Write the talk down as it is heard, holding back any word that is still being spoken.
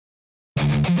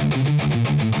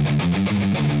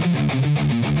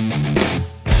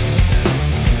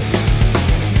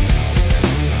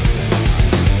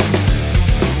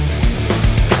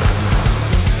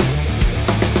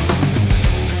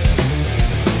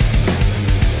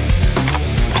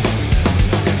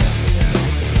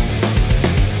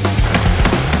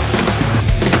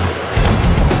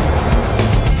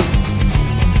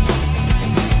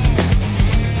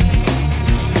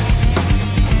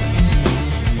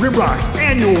Rimrock's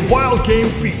annual Wild Game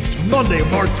Feast, Monday,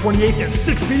 March 28th at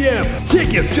 6 p.m.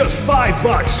 Tickets just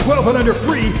 $5, 12 and under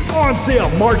free, on sale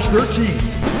March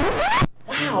 13th.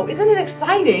 Wow, isn't it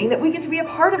exciting that we get to be a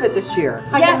part of it this year?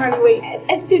 I can hardly wait.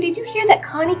 And Sue, did you hear that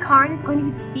Connie Karn is going to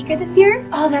be the speaker this year?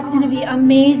 Oh, that's going to be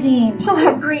amazing. She'll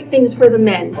have great things for the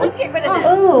men. Let's get rid of this.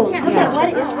 Oh, look at what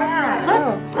is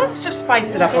that? Let's just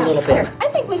spice it up a little bit. I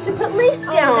think we should put lace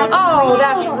down. Oh,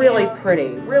 that's really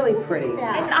pretty, really pretty.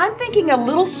 And I'm thinking a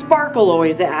little sparkle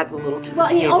always adds a little to the Well,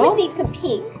 and you table. always need some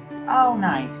pink. Oh,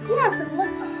 nice. Yes, and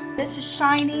look, this is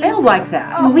shiny. I like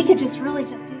that. Oh, we could just really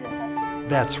just do this.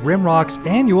 That's Rimrock's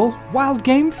annual Wild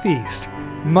Game Feast,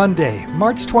 Monday,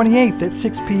 March 28th at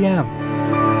 6 p.m.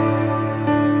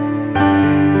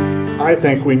 I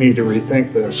think we need to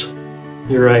rethink this.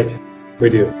 You're right. We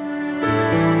do.